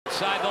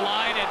Inside the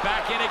line and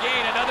back in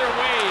again. Another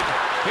wave.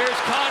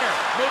 Here's Connor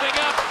moving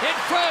up in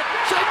front.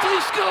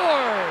 Scheifele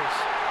scores!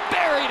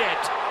 Buried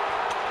it.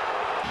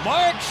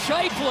 Mark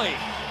Scheifele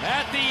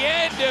at the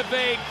end of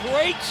a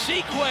great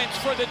sequence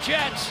for the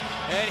Jets.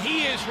 And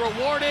he is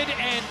rewarded,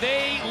 and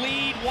they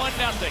lead 1-0.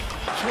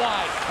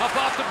 Wide, up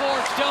off the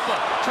boards, Dumba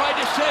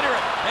tried to center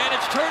it, and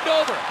it's turned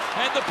over,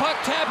 and the puck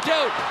tapped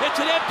out.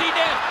 It's an empty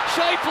net.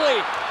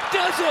 Scheifele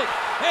does it,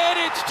 and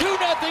it's 2-0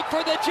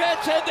 for the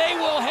Jets, and they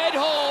will head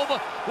home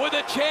with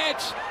a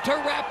chance to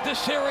wrap the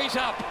series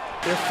up.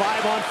 They're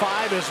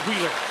 5-on-5 as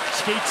Wheeler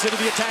skates into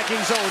the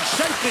attacking zone.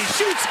 Scheifele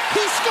shoots,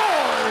 he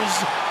scores!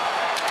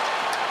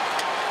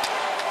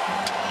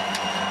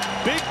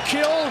 Big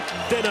kill,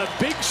 then a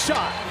big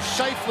shot.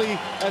 Scheifele,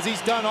 as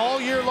he's done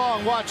all year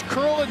long, watch,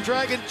 curl and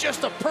drag in,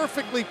 just a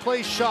perfectly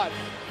placed shot.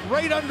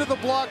 Right under the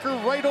blocker,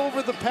 right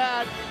over the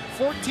pad,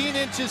 14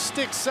 inches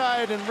stick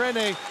side, and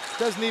Rene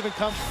doesn't even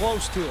come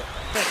close to it.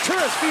 And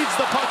Turris feeds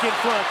the puck in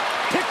front,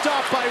 picked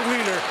off by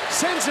Wheeler,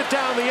 sends it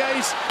down the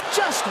ice,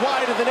 just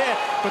wide of the net.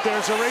 But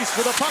there's a race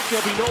for the puck,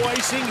 there'll be no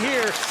icing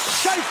here.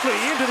 Scheifele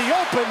into the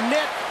open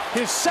net.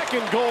 His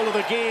second goal of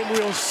the game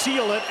will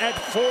seal it at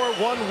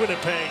 4-1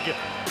 Winnipeg.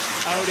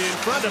 Out in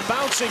front, a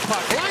bouncing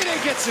puck. Laine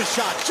gets a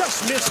shot,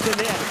 just missed the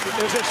net.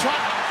 There's a shot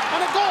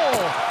and a goal.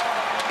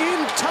 In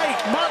tight,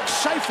 Mark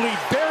Scheifele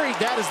buried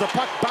that as the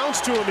puck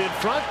bounced to him in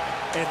front.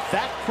 And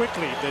that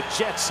quickly, the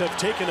Jets have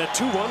taken a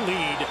 2-1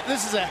 lead.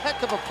 This is a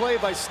heck of a play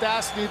by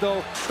Stastny,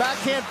 though.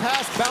 Backhand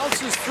pass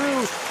bounces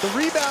through, the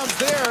rebound's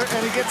there,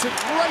 and he gets it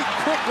right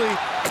quickly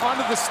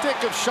onto the stick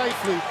of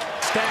Scheifele.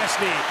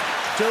 Stastny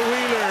to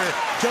Wheeler,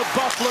 to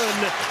Bufflin.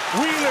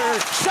 Wheeler,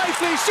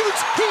 Scheifele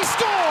shoots, he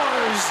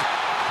scores!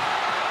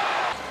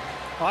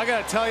 Well, I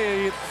gotta tell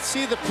you, you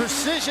see the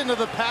precision of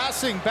the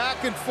passing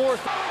back and forth.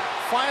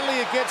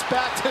 Finally, it gets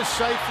back to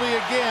Scheifele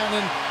again,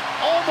 and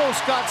almost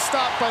got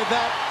stopped by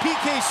that.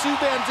 PK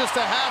Subban just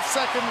a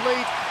half-second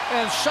late,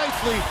 and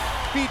Scheifele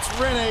beats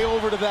Rene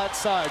over to that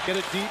side. Get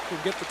it deep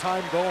and get the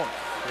time going.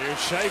 Here's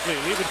Scheifele,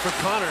 leave it for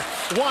Connor.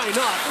 Why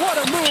not?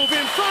 What a move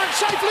in front!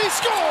 Scheifele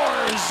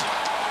scores!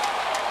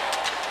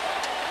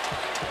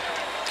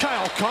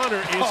 Kyle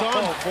Connor is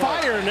on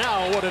fire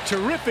now. What a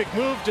terrific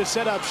move to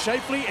set up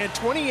Scheifele, and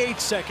 28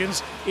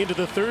 seconds into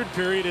the third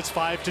period, it's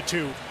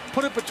 5-2.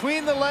 Put it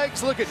between the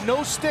legs. Look at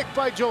no stick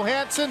by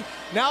Johansson.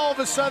 Now all of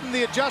a sudden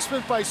the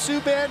adjustment by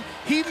Subban.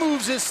 He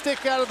moves his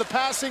stick out of the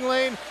passing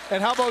lane.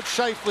 And how about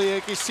Scheifele?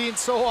 Like you've seen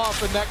so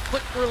often, that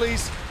quick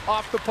release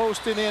off the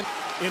post and in.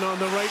 In on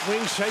the right wing,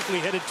 Scheifele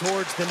headed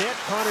towards the net.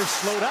 Connor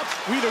slowed up.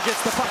 Wheeler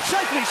gets the puck.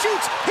 Scheifele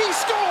shoots. He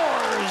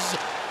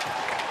scores!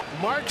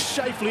 Mark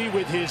Scheifele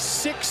with his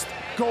 6th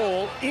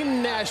goal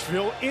in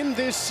Nashville in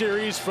this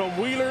series from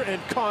Wheeler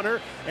and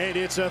Connor, and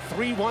it's a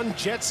 3-1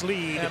 Jets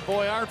lead. And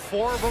boy, aren't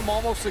 4 of them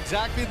almost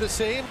exactly the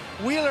same?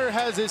 Wheeler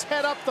has his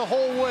head up the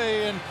whole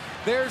way, and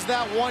there's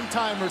that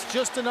one-timer. It's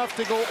just enough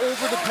to go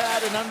over the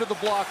pad and under the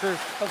blocker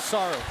of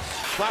Saros.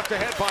 Slapped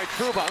ahead by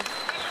Trouba.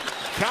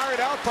 Carried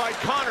out by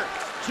Connor.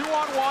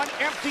 2-on-1,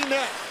 empty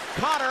net.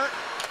 Connor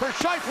for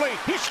Scheifele.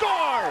 He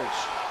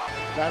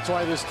scores! That's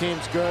why this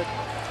team's good.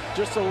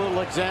 Just a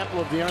little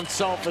example of the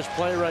unselfish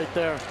play right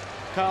there.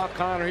 Kyle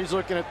Connor, he's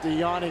looking at the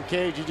yawning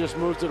cage. He just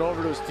moves it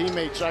over to his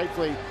teammate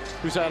Scheifele,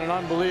 who's had an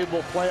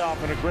unbelievable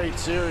playoff and a great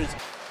series.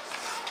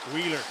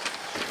 Wheeler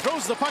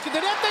throws the puck in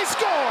the net. They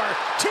score!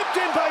 Tipped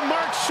in by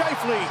Mark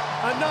Scheifele.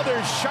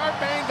 Another sharp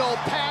angle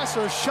pass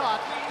or shot.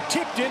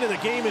 Tipped in, and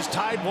the game is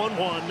tied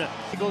 1-1.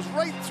 He goes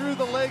right through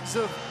the legs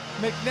of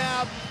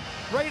McNabb,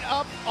 right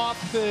up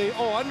off the,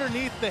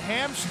 underneath the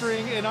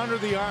hamstring and under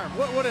the arm.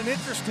 What an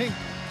interesting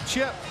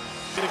chip.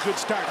 Get a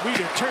good start.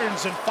 Wheeler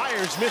turns and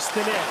fires, missed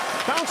the net.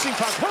 Bouncing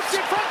puck, hooked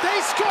in front,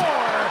 they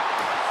score!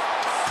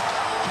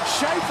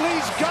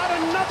 Scheifele's got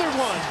another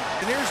one.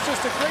 And here's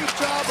just a great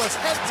job, a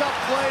heads-up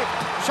play.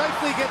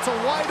 Scheifele gets a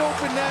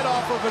wide-open net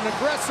off of an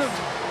aggressive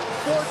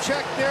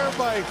forecheck there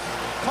by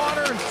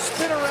Connor.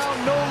 Spin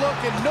around, no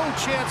look, and no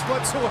chance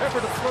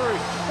whatsoever to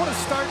Fleury. What a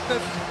start the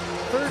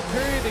third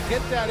period to get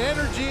that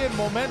energy and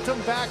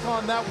momentum back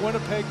on that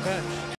Winnipeg bench.